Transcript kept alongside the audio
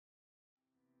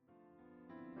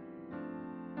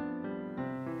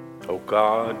O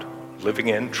God,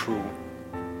 living and true,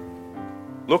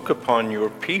 look upon your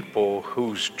people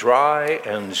whose dry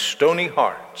and stony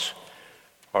hearts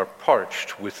are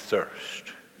parched with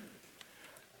thirst.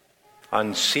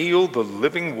 Unseal the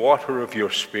living water of your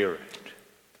Spirit.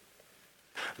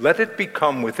 Let it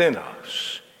become within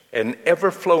us an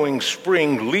ever-flowing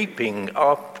spring leaping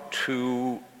up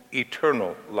to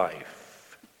eternal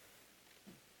life.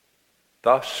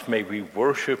 Thus may we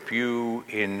worship you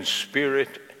in spirit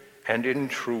and in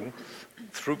truth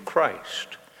through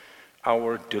Christ,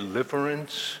 our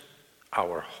deliverance,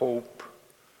 our hope,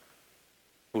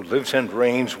 who lives and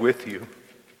reigns with you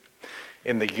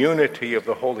in the unity of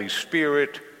the Holy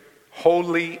Spirit,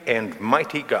 holy and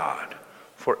mighty God,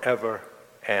 forever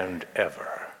and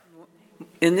ever.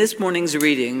 In this morning's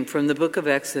reading from the book of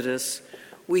Exodus,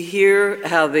 we hear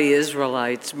how the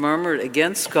Israelites murmured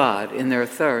against God in their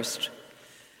thirst.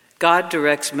 God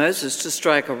directs Moses to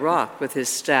strike a rock with his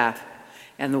staff,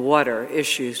 and the water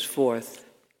issues forth.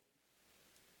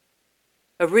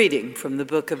 A reading from the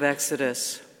book of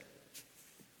Exodus.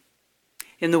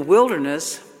 In the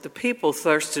wilderness, the people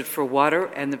thirsted for water,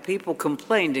 and the people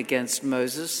complained against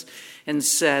Moses and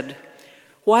said,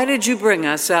 "Why did you bring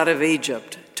us out of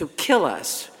Egypt to kill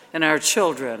us and our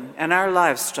children and our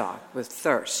livestock with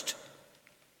thirst?"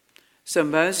 So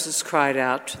Moses cried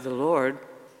out to the Lord,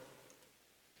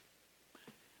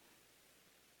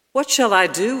 "What shall I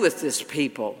do with this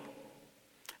people?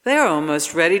 They are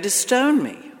almost ready to stone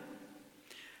me."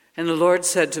 And the Lord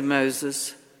said to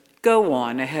Moses, "Go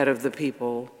on ahead of the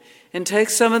people and take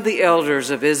some of the elders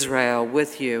of Israel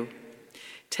with you.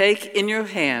 Take in your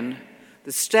hand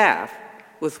the staff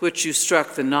with which you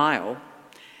struck the Nile,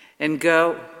 and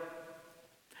go.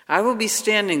 I will be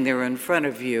standing there in front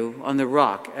of you on the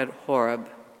rock at Horeb.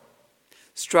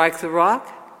 Strike the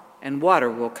rock, and water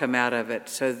will come out of it,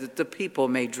 so that the people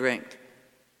may drink."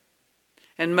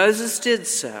 And Moses did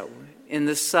so in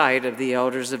the sight of the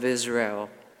elders of Israel.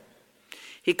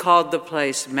 He called the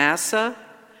place Massah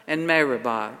and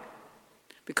Meribah,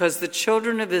 because the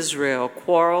children of Israel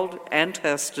quarreled and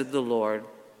tested the Lord,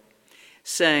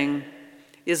 saying,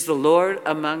 "Is the Lord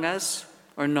among us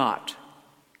or not?"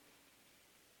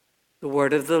 The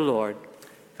word of the Lord.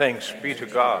 Thanks be to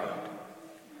God.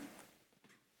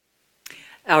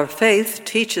 Our faith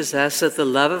teaches us that the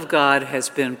love of God has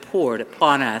been poured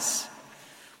upon us.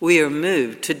 We are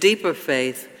moved to deeper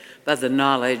faith by the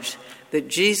knowledge that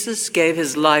Jesus gave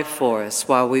his life for us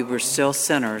while we were still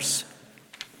sinners.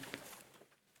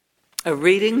 A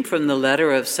reading from the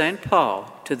letter of St.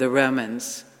 Paul to the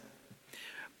Romans.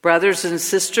 Brothers and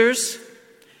sisters,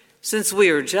 since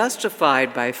we are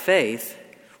justified by faith,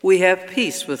 we have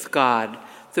peace with God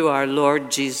through our Lord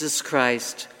Jesus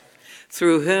Christ,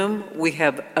 through whom we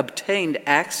have obtained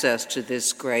access to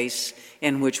this grace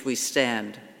in which we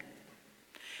stand.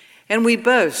 And we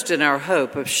boast in our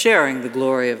hope of sharing the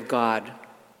glory of God.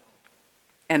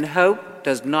 And hope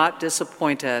does not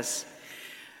disappoint us,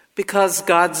 because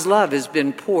God's love has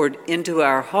been poured into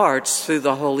our hearts through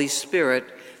the Holy Spirit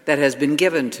that has been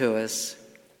given to us.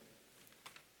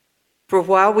 For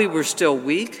while we were still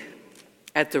weak,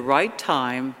 at the right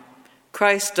time,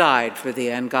 Christ died for the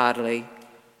ungodly.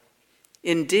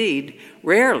 Indeed,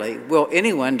 rarely will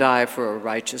anyone die for a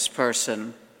righteous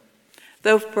person,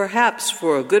 though perhaps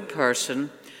for a good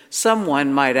person,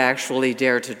 someone might actually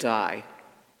dare to die.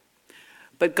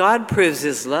 But God proves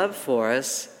his love for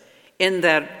us in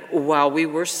that while we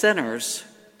were sinners,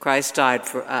 Christ died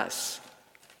for us.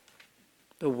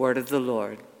 The word of the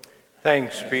Lord.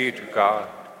 Thanks be to God.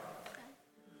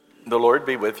 The Lord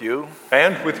be with you.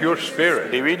 And with your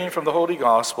spirit. A reading from the Holy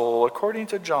Gospel according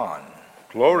to John.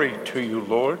 Glory to you,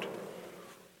 Lord.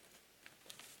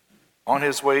 On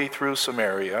his way through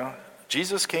Samaria,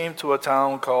 Jesus came to a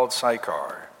town called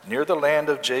Sychar, near the land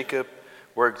of Jacob,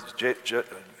 where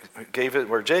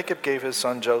Jacob gave his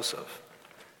son Joseph.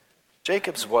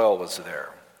 Jacob's well was there.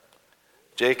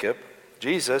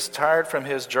 Jesus, tired from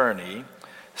his journey,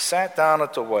 sat down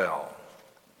at the well.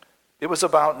 It was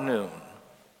about noon.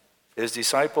 His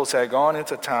disciples had gone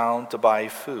into town to buy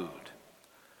food.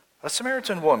 A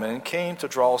Samaritan woman came to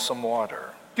draw some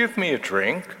water. "Give me a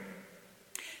drink."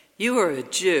 "You are a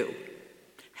Jew.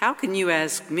 How can you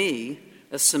ask me,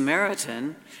 a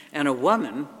Samaritan, and a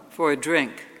woman for a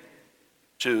drink?"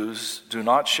 Jews do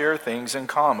not share things in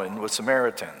common with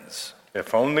Samaritans.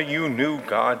 If only you knew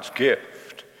God's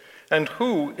gift, and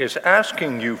who is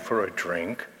asking you for a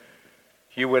drink,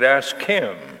 you would ask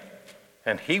him,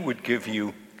 and he would give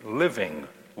you living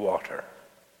water.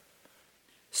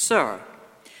 "Sir,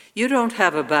 you don't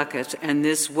have a bucket, and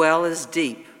this well is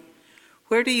deep.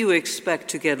 Where do you expect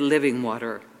to get living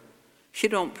water? You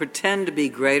don't pretend to be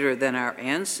greater than our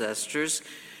ancestors,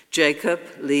 Jacob,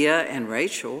 Leah, and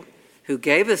Rachel, who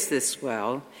gave us this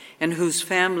well, and whose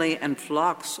family and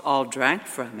flocks all drank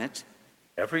from it.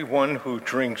 Everyone who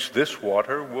drinks this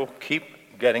water will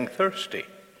keep getting thirsty.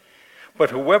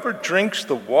 But whoever drinks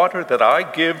the water that I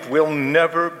give will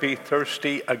never be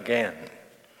thirsty again.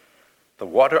 The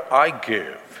water I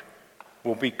give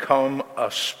will become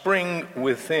a spring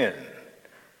within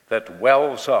that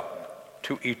wells up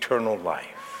to eternal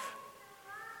life.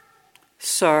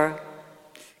 Sir,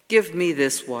 give me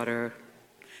this water.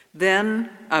 Then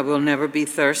I will never be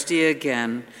thirsty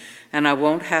again, and I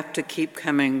won't have to keep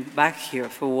coming back here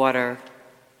for water.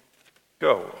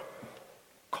 Go,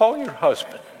 call your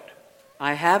husband.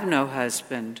 I have no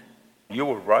husband. You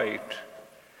were right.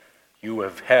 You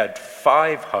have had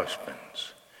 5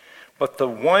 husbands, but the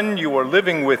one you are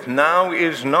living with now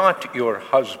is not your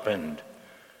husband.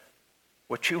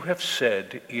 What you have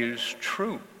said is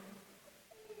true.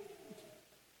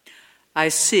 I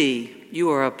see you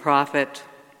are a prophet.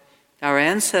 Our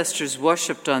ancestors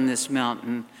worshipped on this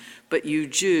mountain, but you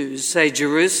Jews say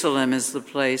Jerusalem is the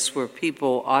place where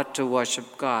people ought to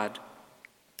worship God.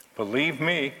 Believe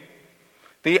me,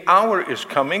 the hour is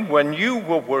coming when you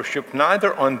will worship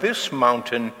neither on this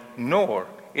mountain nor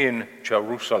in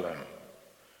Jerusalem.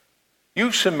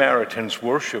 You Samaritans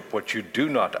worship what you do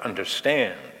not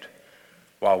understand,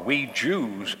 while we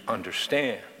Jews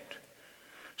understand.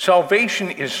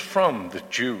 Salvation is from the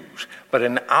Jews, but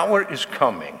an hour is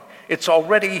coming. It's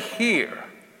already here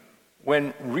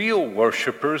when real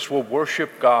worshipers will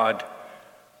worship God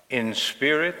in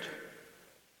spirit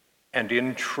and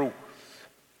in truth.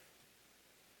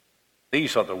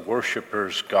 These are the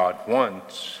worshipers God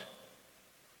wants.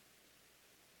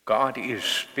 God is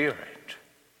spirit,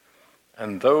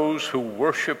 and those who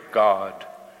worship God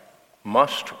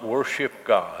must worship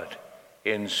God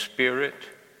in spirit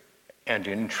and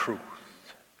in truth.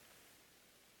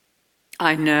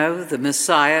 I know the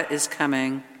Messiah is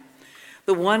coming,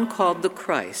 the one called the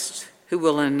Christ, who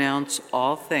will announce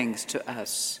all things to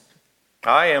us.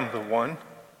 I am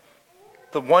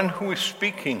the one who is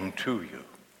speaking to you.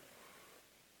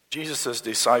 Jesus'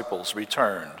 disciples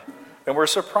returned and were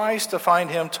surprised to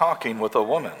find him talking with a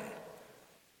woman.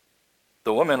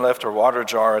 The woman left her water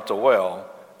jar at the well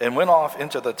and went off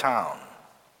into the town.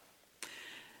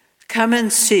 Come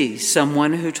and see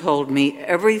someone who told me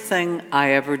everything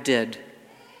I ever did.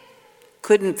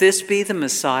 Couldn't this be the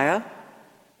Messiah?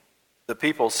 The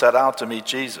people set out to meet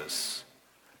Jesus.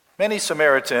 Many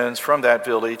Samaritans from that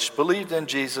village believed in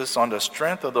Jesus on the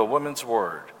strength of the woman's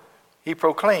word. He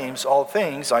proclaims all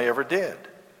things I ever did.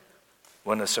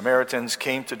 When the Samaritans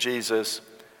came to Jesus,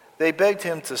 they begged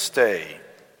him to stay,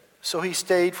 so he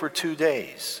stayed for 2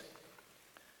 days.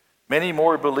 Many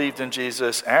more believed in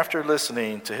Jesus after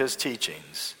listening to his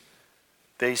teachings.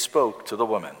 They spoke to the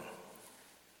woman.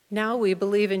 Now we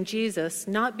believe in Jesus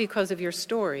not because of your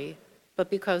story, but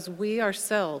because we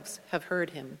ourselves have heard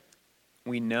him.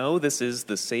 We know this is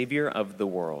the Savior of the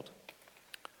world.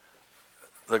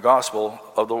 The Gospel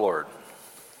of the Lord.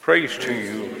 Praise to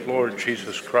you, Lord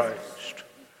Jesus Christ.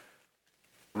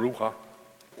 Ruach,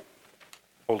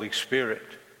 Holy Spirit,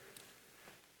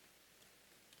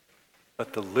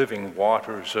 let the living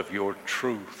waters of your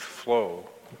truth flow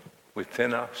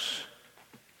within us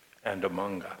and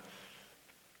among us.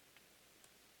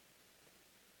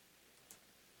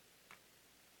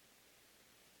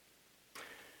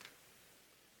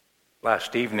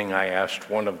 Last evening, I asked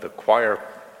one of the choir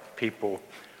people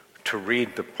to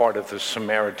read the part of the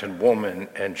Samaritan woman,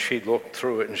 and she looked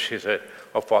through it and she said,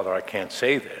 "Oh, Father, I can't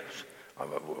say this."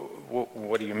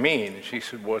 What do you mean? And she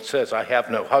said, well, it says, "I have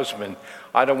no husband.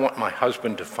 I don't want my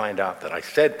husband to find out that I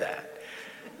said that."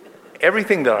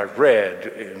 Everything that I read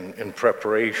in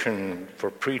preparation for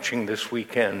preaching this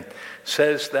weekend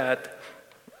says that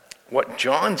what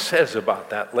John says about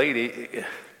that lady,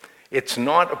 it's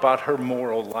not about her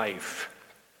moral life.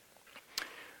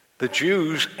 The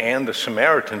Jews and the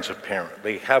Samaritans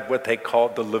apparently have what they call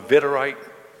the Levirate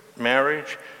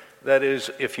marriage. That is,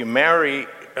 if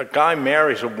a guy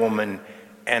marries a woman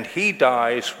and he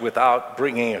dies without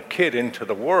bringing a kid into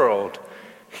the world,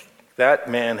 that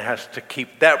woman has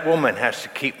to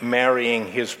keep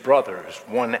marrying his brothers,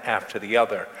 one after the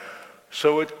other.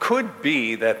 So it could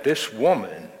be that this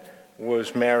woman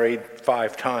was married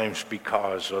 5 times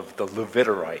because of the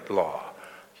Levirate law.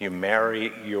 You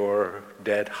marry your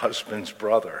dead husband's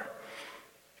brother.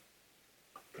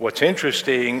 What's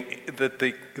interesting that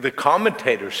the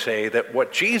commentators say that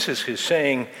what Jesus is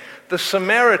saying, the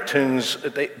Samaritans,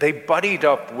 they buddied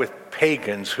up with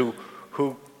pagans who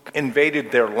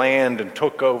invaded their land and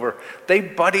took over, they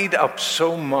buddied up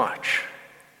so much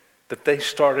that they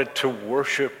started to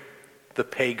worship the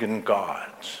pagan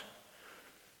gods.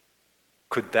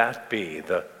 Could that be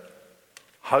the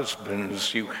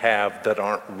husbands you have that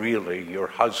aren't really your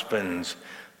husbands,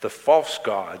 the false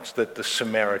gods that the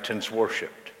Samaritans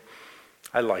worshipped?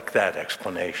 I like that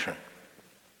explanation.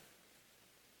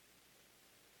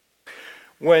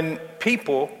 When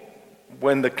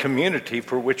the community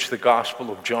for which the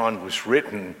Gospel of John was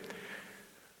written,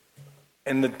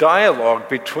 and the dialogue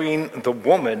between the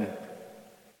woman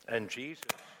and Jesus,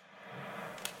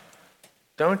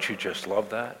 don't you just love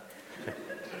that?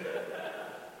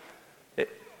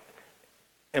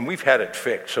 And we've had it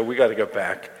fixed, so we got to go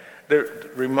back.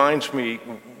 It reminds me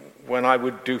when I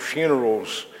would do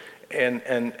funerals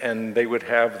and they would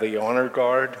have the honor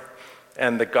guard,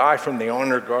 and the guy from the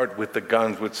honor guard with the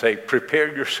guns would say,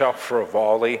 "Prepare yourself for a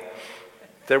volley."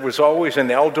 There was always an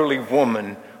elderly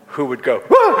woman who would go,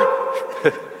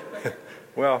 "Whoa!"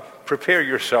 Well, prepare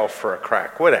yourself for a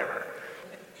crack, whatever.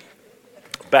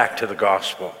 Back to the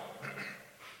gospel.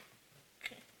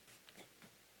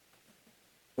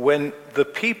 When the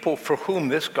people for whom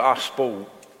this gospel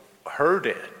heard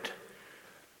it,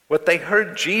 what they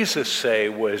heard Jesus say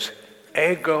was,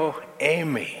 "Ego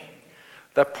eimi."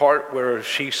 The part where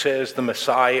she says the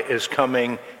Messiah is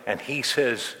coming, and he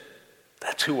says,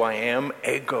 "That's who I am,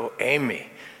 ego eimi."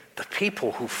 The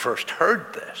people who first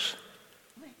heard this,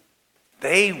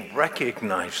 they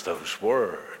recognized those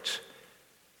words.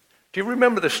 Do you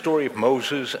remember the story of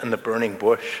Moses and the burning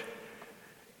bush?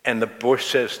 And the bush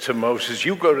says to Moses,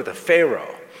 "You go to the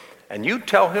Pharaoh, and you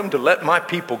tell him to let my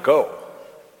people go."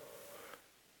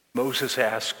 Moses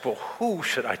asked, "Well, who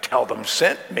should I tell them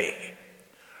sent me?"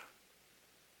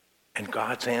 And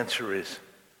God's answer is,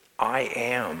 "I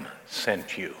am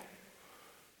sent you.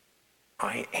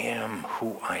 I am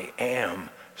who I am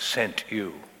sent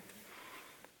you."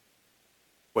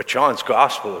 What John's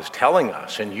gospel is telling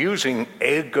us, and using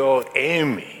ego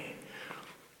eimi,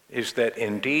 is that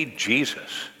indeed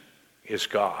Jesus is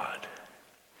God.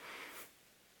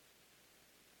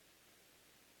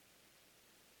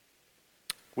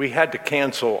 We had to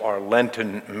cancel our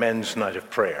Lenten men's night of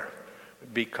prayer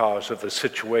because of the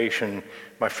situation.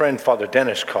 My friend Father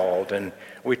Dennis called, and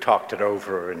we talked it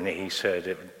over, and he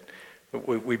said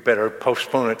we better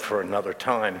postpone it for another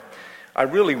time. I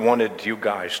really wanted you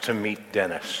guys to meet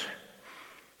Dennis.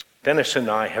 Dennis and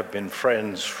I have been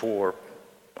friends for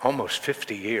almost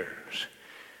 50 years.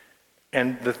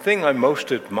 And the thing I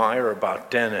most admire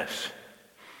about Dennis,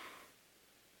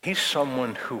 he's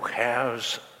someone who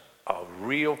has a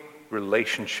real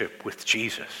relationship with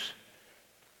Jesus.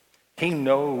 He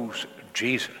knows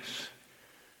Jesus.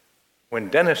 When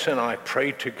Dennis and I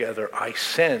pray together, I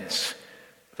sense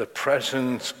the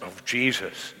presence of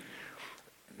Jesus.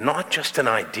 Not just an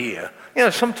idea. You know,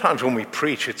 sometimes when we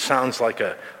preach, it sounds like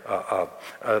a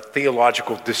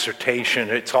theological dissertation.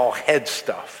 It's all head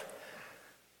stuff.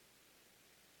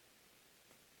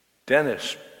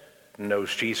 Dennis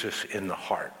knows Jesus in the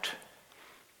heart,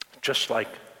 just like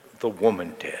the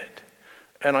woman did.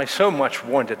 And I so much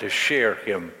wanted to share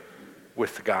him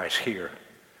with the guys here.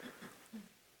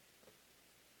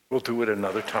 We'll do it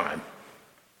another time.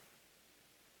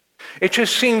 It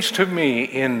just seems to me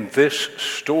in this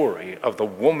story of the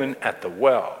woman at the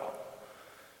well,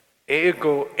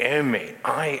 ego eimi,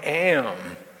 I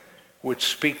am, would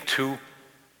speak to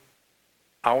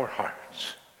our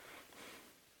hearts.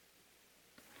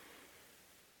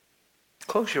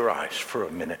 Close your eyes for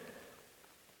a minute.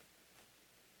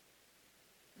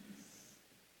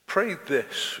 Pray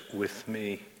this with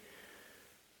me.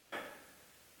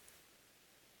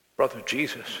 Brother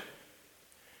Jesus,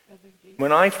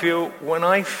 when I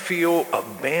feel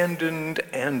abandoned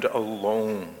and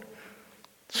alone,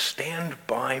 stand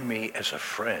by me as a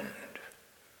friend.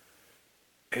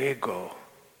 Ego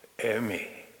eimi.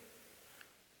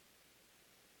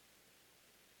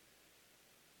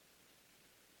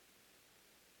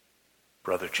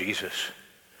 Brother Jesus,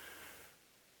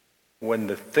 when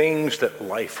the things that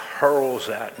life hurls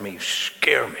at me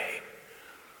scare me,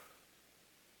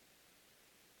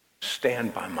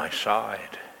 stand by my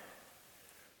side.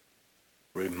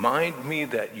 Remind me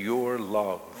that your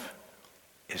love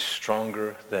is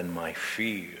stronger than my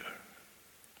fear.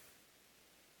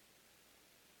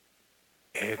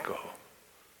 Ego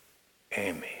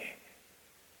eimi.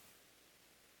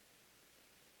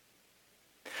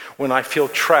 When I feel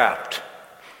trapped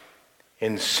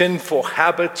in sinful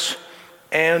habits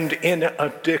and in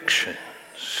addictions,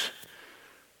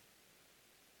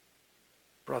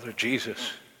 Brother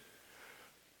Jesus,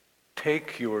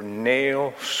 take your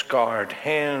nail-scarred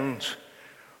hands,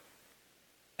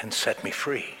 and set me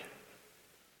free.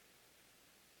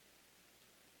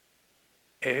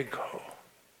 Ego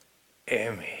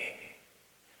eimi.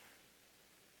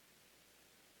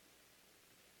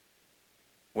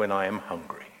 When I am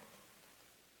hungry.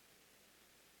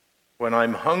 When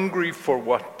I'm hungry for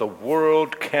what the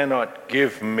world cannot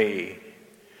give me,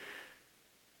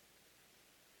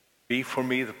 be for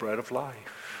me the bread of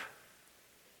life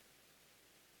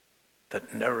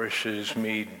that nourishes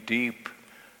me deep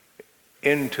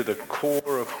into the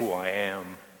core of who I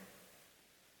am.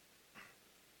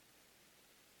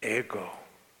 Ego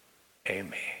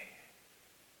eimi.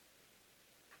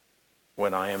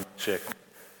 When I am sick,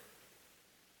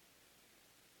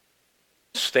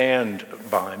 stand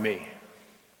by me.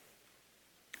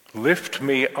 Lift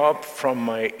me up from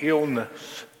my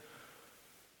illness.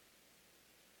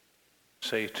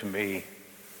 Say to me,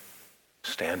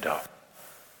 stand up.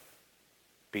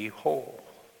 Be whole.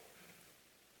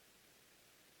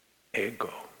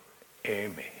 Ego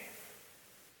eimi.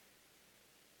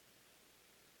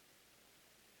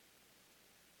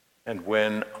 And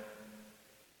when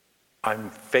I'm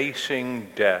facing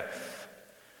death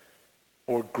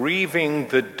or grieving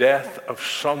the death of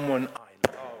someone I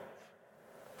love,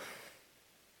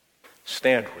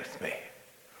 stand with me.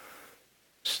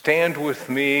 Stand with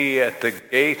me at the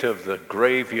gate of the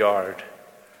graveyard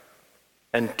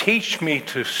and teach me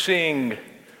to sing,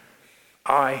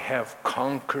 I have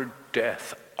conquered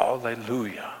death,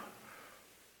 alleluia,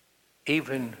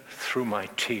 even through my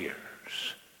tears.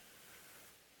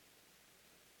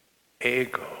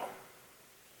 Ego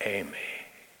eimi.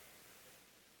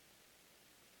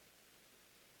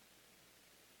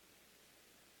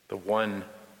 The one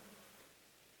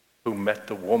who met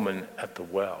the woman at the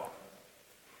well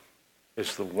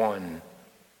is the one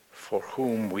for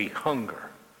whom we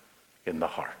hunger in the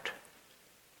heart.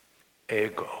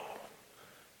 Ego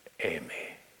eimi.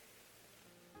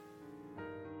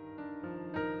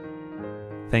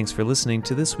 Thanks for listening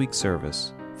to this week's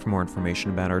service. For more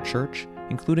information about our church,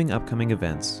 including upcoming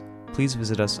events, please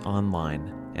visit us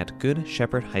online at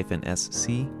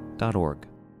goodshepherd-sc.org.